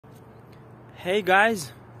Hey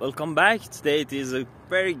guys, welcome back. Today it is a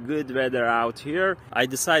very good weather out here. I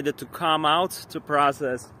decided to come out to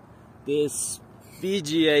process this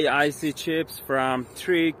BGA IC chips from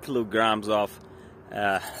 3 kilograms of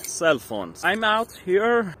cell phones. I'm out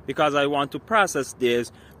here because I want to process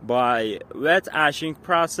this by wet ashing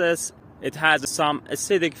process. It has some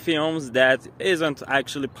acidic fumes that isn't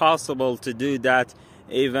actually possible to do that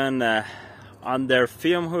even under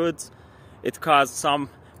fume hoods. It caused some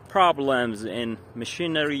problems in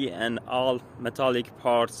machinery and all metallic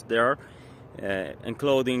parts there,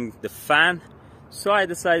 including the fan. So I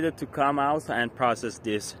decided to come out and process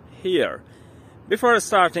this here. Before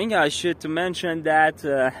starting, I should mention that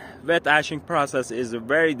wet ashing process is a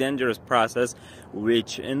very dangerous process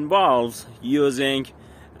which involves using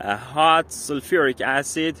hot sulfuric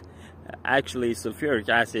acid. Actually, sulfuric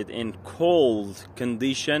acid in cold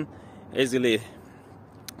condition easily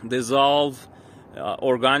dissolve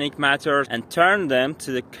organic matter and turn them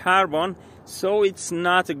to the carbon, so it's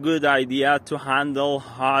not a good idea to handle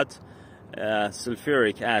hot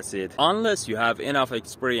sulfuric acid unless you have enough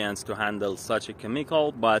experience to handle such a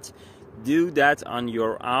chemical, but do that on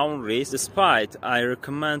your own risk. Despite I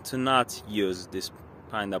recommend to not use this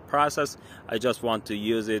kind of process, I just want to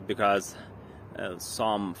use it because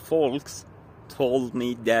some folks told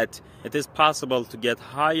me that it is possible to get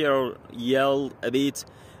higher yield a bit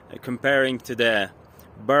comparing to the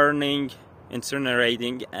burning,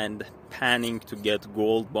 incinerating and panning to get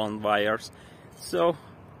gold bond wires. So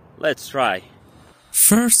let's try.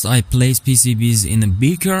 First, I place PCBs in a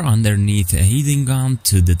beaker underneath a heating gun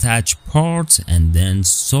to detach parts and then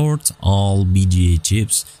sort all BGA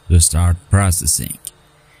chips to start processing.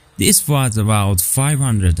 This was about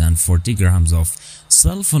 540 grams of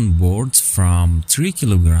cell phone boards from 3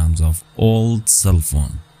 kilograms of old cell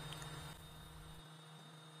phone.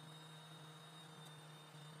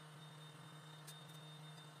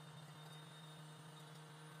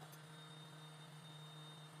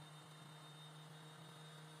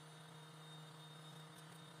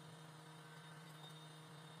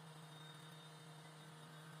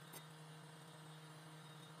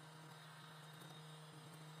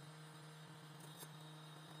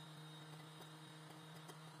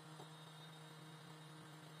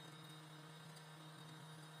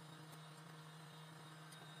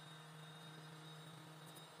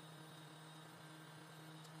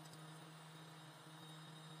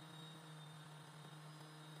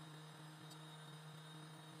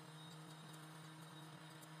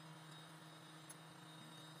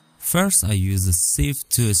 First, I use a sieve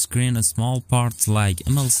to screen small parts like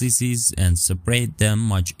MLCCs and separate them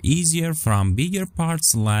much easier from bigger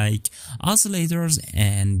parts like oscillators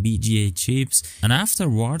and BGA chips, and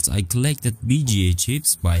afterwards I collected BGA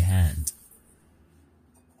chips by hand.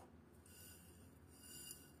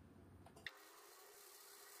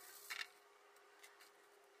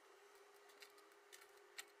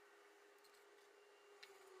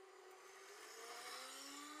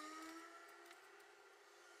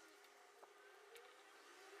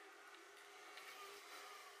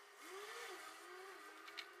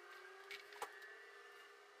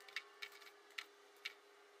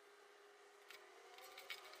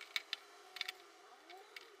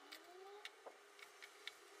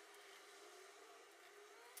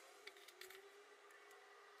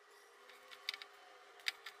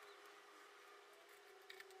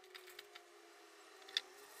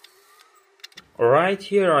 Right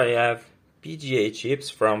here I have BGA chips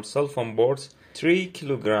from cell phone boards, 3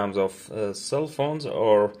 kilograms of cell phones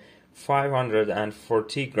or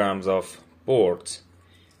 540 grams of boards,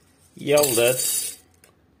 yielded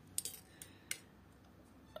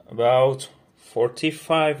about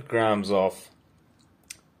 45 grams of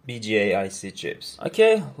BGA IC chips.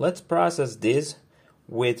 Okay, let's process this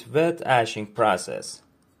with wet ashing process.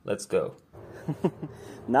 Let's go.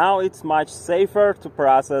 Now it's much safer to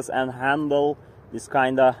process and handle this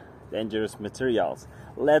kind of dangerous materials.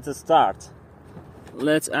 Let's start.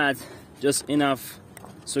 Let's add just enough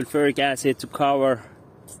sulfuric acid to cover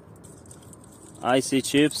IC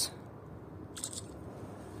chips.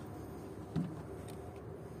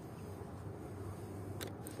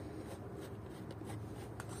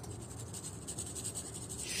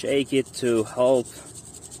 Shake it to help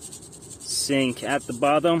sink at the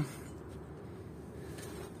bottom.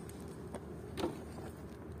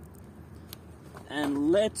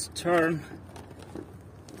 And let's turn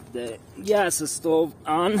the gas stove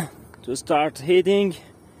on to start heating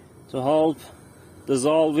to help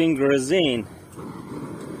dissolving resin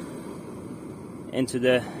into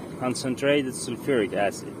the concentrated sulfuric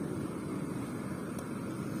acid.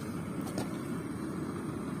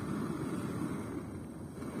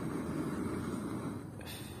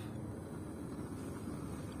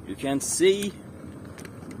 You can see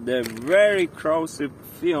the very corrosive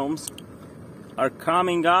fumes are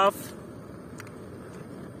coming off.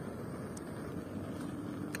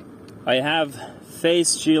 I have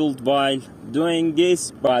face shield while doing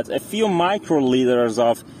this, but a few microliters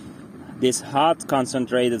of this hot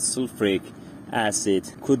concentrated sulfuric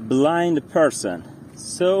acid could blind a person.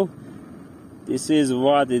 So this is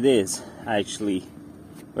what it is, actually.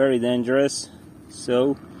 Very dangerous.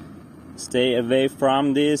 So stay away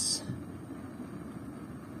from this.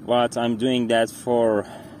 But I'm doing that for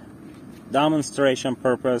demonstration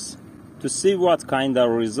purpose to see what kind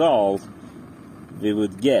of result we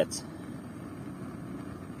would get.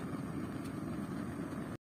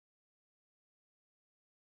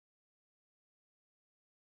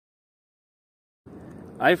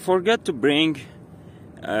 I forgot to bring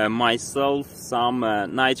myself some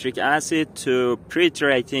nitric acid to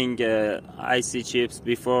pre-treating IC chips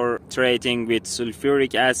before treating with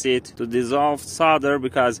sulfuric acid to dissolve solder,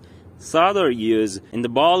 because solder used in the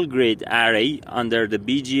ball grid array under the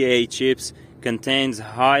BGA chips contains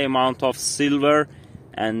high amount of silver,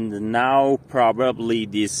 and now probably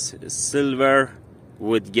this silver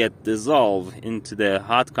would get dissolved into the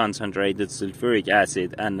hot concentrated sulfuric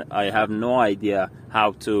acid, and I have no idea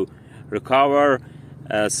how to recover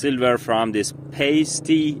silver from this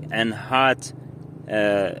pasty and hot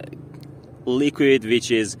liquid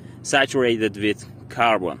which is saturated with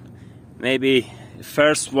carbon. Maybe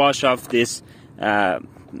first wash off this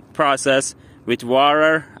process with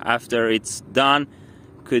water after it's done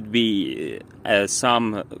could be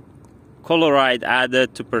some chloride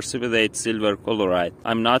added to precipitate silver chloride.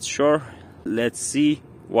 I'm not sure. Let's see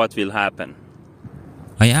what will happen.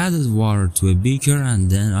 I added water to a beaker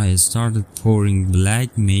and then I started pouring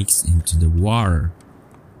black mix into the water.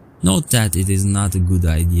 Note that it is not a good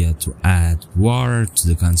idea to add water to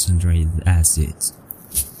the concentrated acids.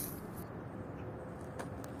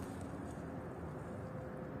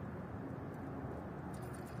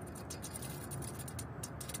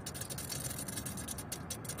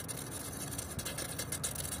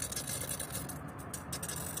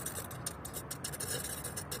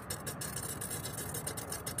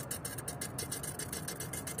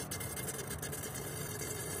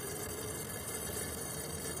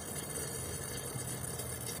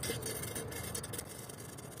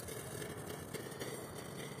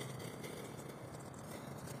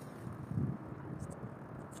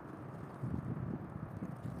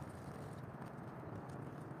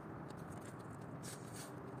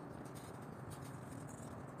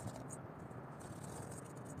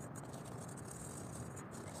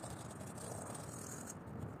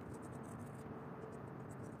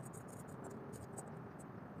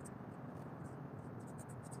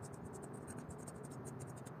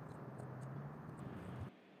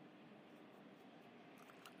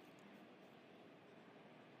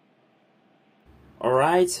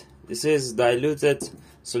 Alright, this is diluted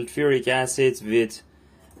sulfuric acid with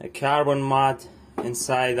a carbon mud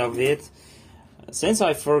inside of it. Since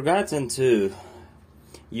I've forgotten to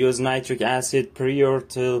use nitric acid prior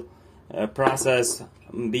to process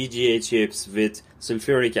BGA chips with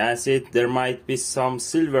sulfuric acid, there might be some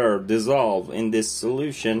silver dissolved in this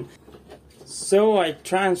solution. So I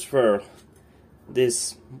transfer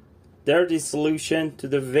this dirty solution to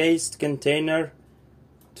the waste container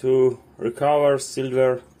to recover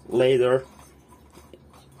silver later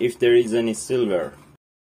if there is any silver.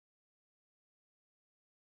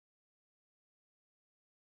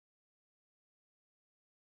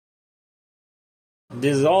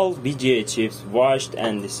 Dissolved BGA chips washed,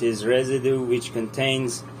 and this is residue which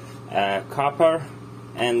contains copper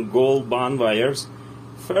and gold bond wires.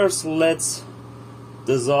 First let's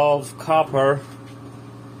dissolve copper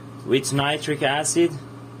with nitric acid.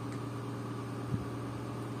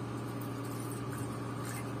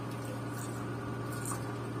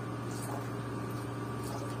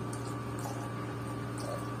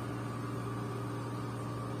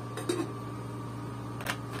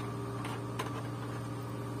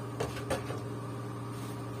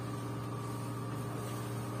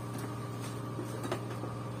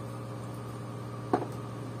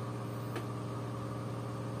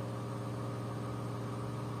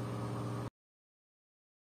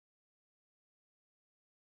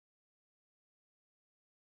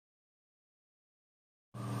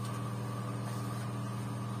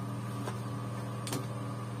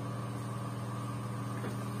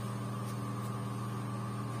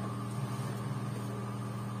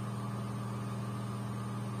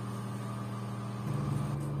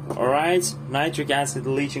 Alright, nitric acid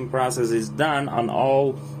leaching process is done on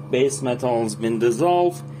all base metals been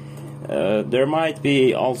dissolved. There might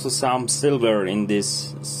be also some silver in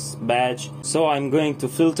this batch, so I'm going to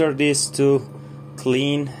filter this to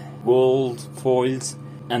clean gold foils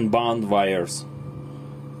and bond wires.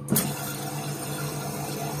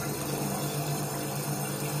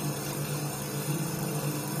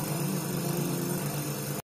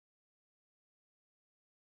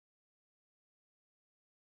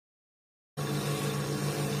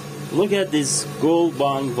 Look at these gold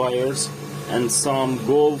bond wires and some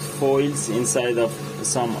gold foils inside of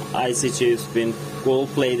some IC chips been gold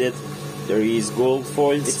plated. There is gold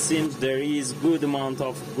foils. It seems there is good amount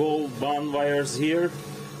of gold bond wires here.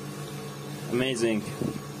 Amazing.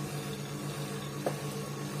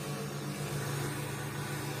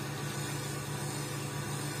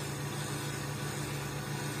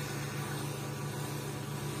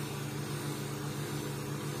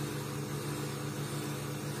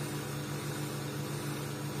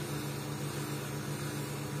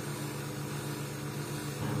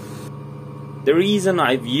 The reason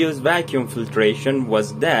I've used vacuum filtration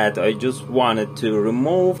was that I just wanted to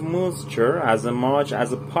remove moisture as much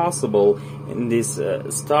as possible in this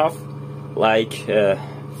stuff, like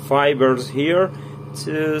fibers here,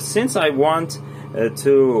 since I want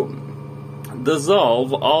to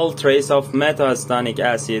dissolve all trace of metastannic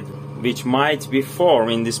acid which might be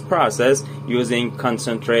formed in this process using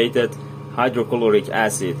concentrated hydrochloric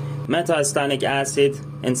acid. Metastannic acid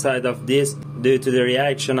inside of this due to the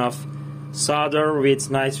reaction of solder with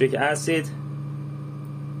nitric acid.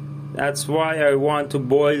 That's why I want to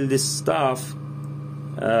boil this stuff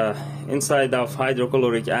inside of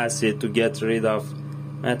hydrochloric acid to get rid of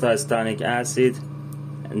metastannic acid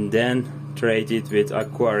and then treat it with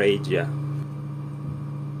aqua regia.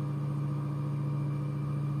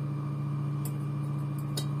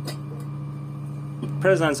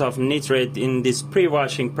 Presence of nitrate in this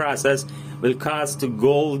pre-washing process will cause the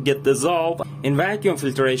gold get dissolved. In vacuum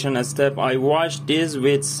filtration step, I wash this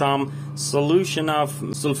with some solution of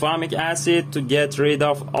sulfuric acid to get rid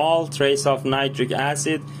of all trace of nitric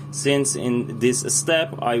acid, since in this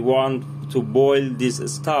step I want to boil this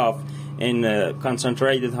stuff in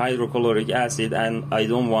concentrated hydrochloric acid and I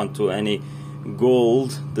don't want to any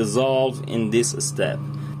gold dissolve in this step.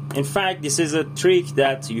 In fact, this is a trick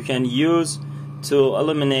that you can use to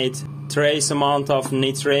eliminate trace amount of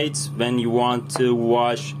nitrates when you want to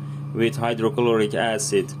wash with hydrochloric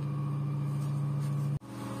acid.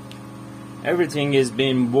 Everything is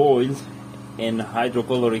being boiled in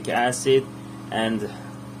hydrochloric acid and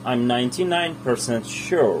I'm 99%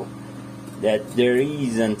 sure that there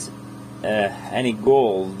isn't any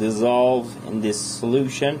gold dissolved in this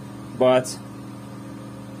solution, but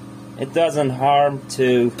it doesn't harm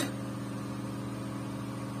to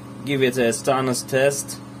give it a stannous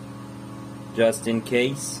test just in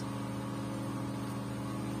case.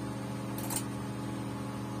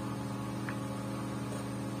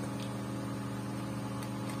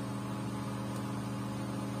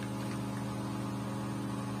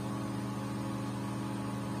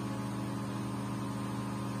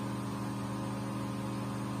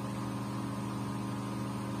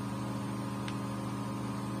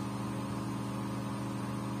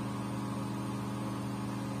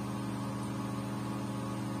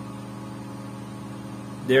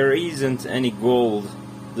 There isn't any gold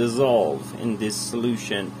dissolved in this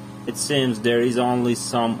solution. It seems there is only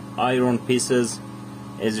some iron pieces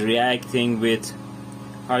is reacting with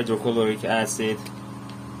hydrochloric acid,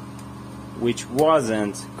 which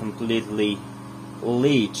wasn't completely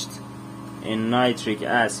leached in nitric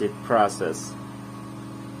acid process.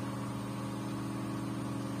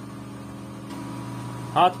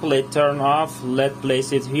 Hot plate turn off. Let's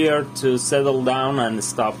place it here to settle down and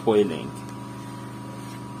stop boiling.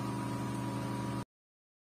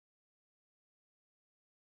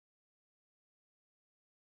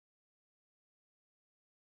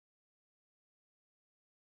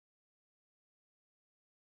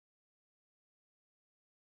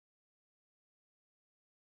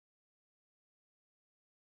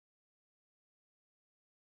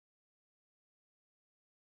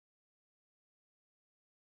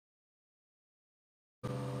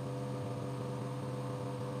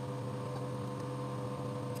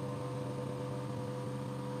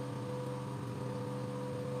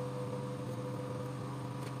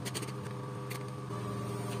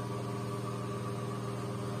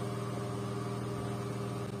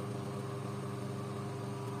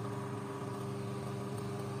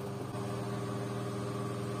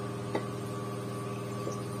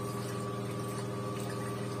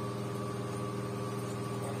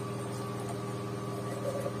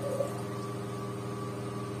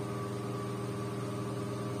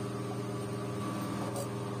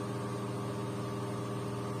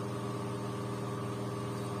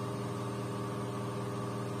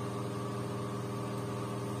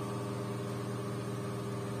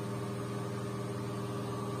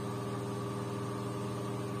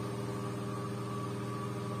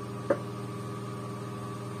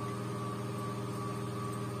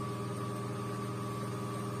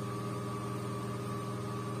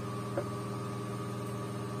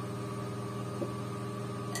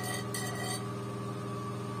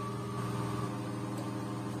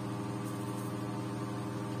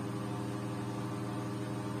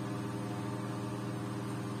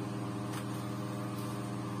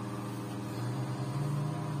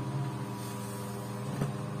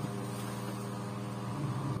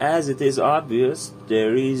 As it is obvious,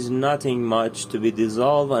 there is nothing much to be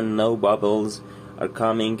dissolved and no bubbles are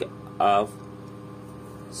coming off.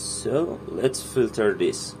 So let's filter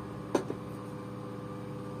this.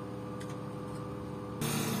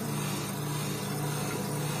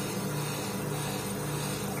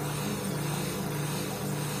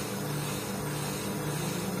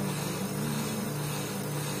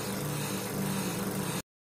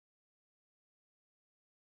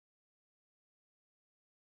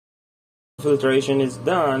 Filtration is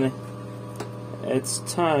done. It's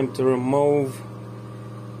time to remove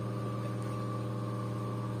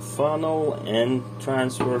funnel and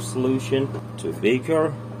transfer solution to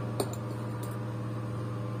beaker.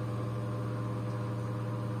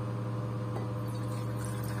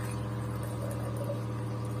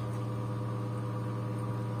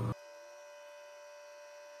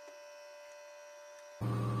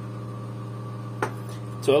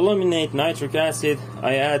 To eliminate nitric acid,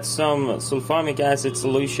 I add some sulfuric acid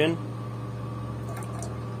solution.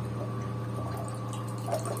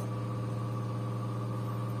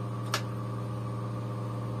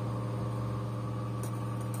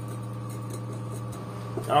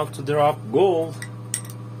 Now to drop gold.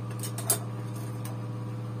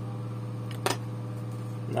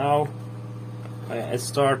 Now I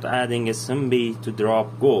start adding SMB to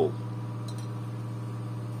drop gold.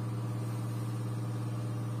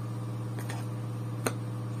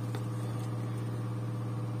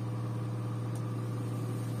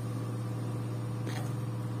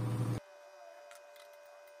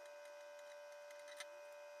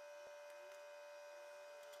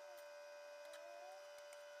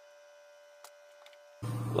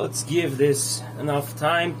 Let's give this enough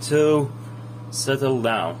time to settle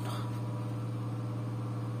down.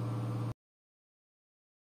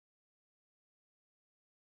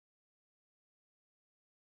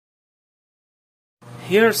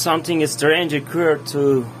 Here something strange occurred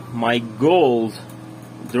to my gold,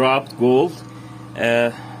 dropped gold.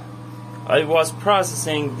 I was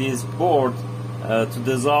processing this board to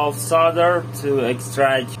dissolve solder to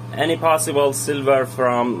extract any possible silver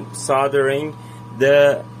from soldering.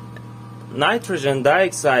 The nitrogen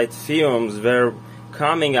dioxide fumes were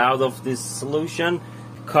coming out of this solution,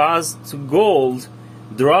 caused to gold,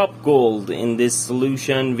 drop gold in this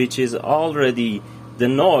solution, which is already the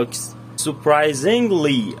NOx.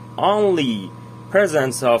 Surprisingly, only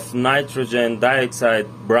presence of nitrogen dioxide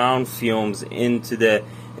brown fumes into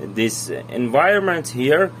this environment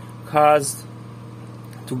here caused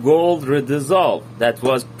to gold redissolve. That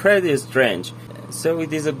was pretty strange. So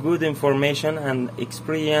it is a good information and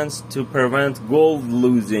experience to prevent gold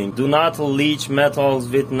losing. Do not leach metals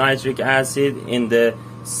with nitric acid in the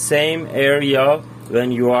same area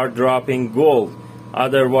when you are dropping gold.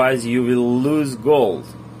 Otherwise you will lose gold.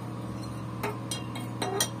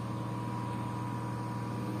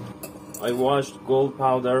 I washed gold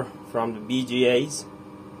powder from the BGAs.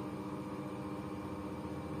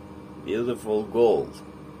 Beautiful gold,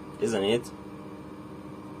 isn't it?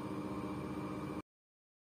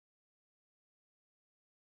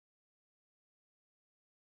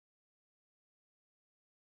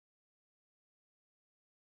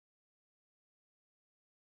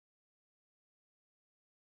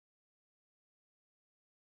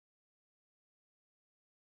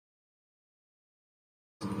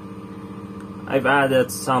 I've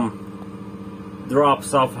added some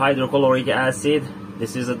drops of hydrochloric acid.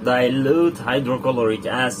 This is a dilute hydrochloric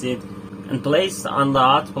acid, and placed on the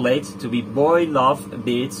hot plate to be boiled off a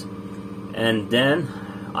bit, and then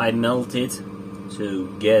I melt it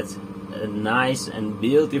to get a nice and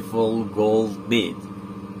beautiful gold bead.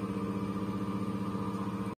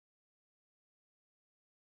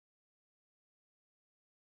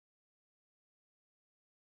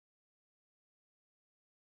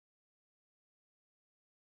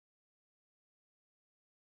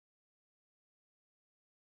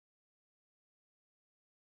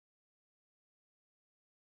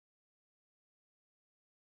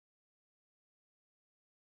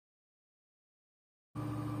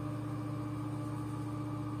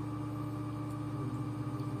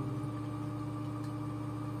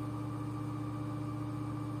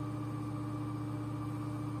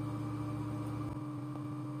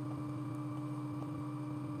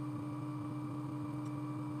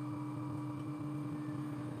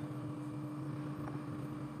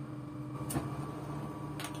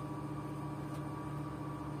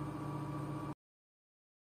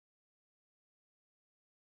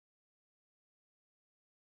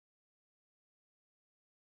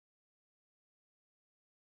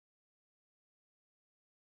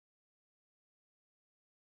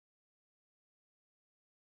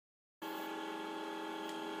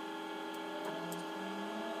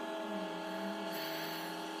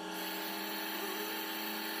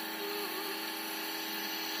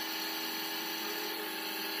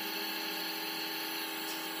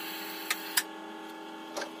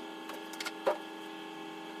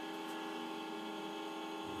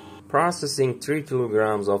 processing 3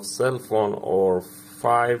 kilograms of cell phone or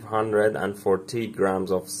 540 grams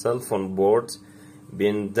of cell phone boards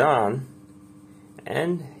been done,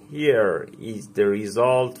 and here is the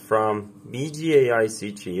result from BGA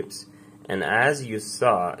IC chips. And as you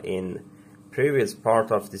saw in previous part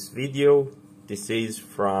of this video, this is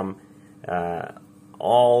from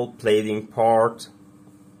all plating parts,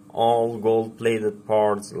 all gold plated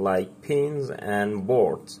parts like pins and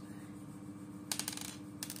boards.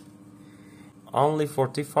 Only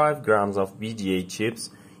 45 grams of BGA chips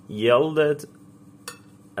yielded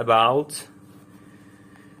about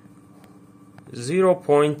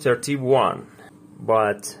 0.31,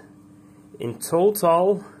 but in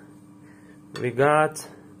total we got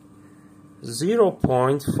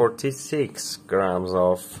 0.46 grams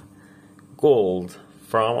of gold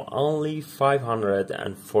from only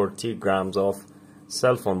 540 grams of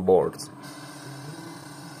cell phone boards.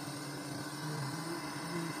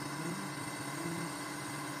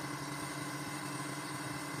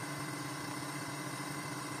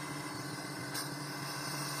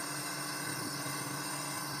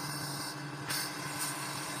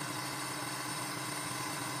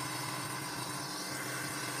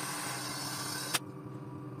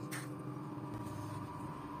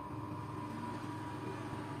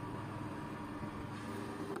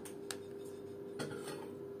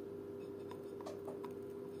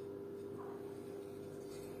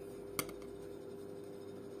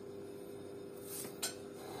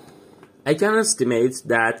 I can estimate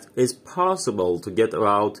that it's possible to get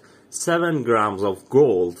about 7 grams of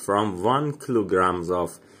gold from 1 kilograms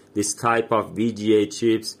of this type of BGA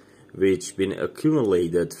chips which been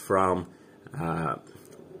accumulated from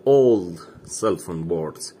old cell phone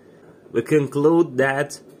boards. We conclude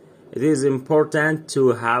that it is important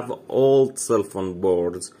to have old cell phone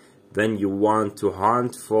boards when you want to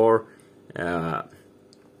hunt for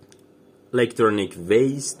electronic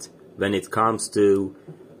waste when it comes to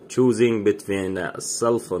choosing between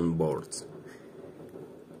cell phone boards.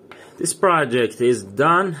 This project is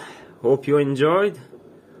done. Hope you enjoyed.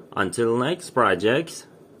 Until next project,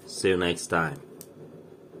 see you next time.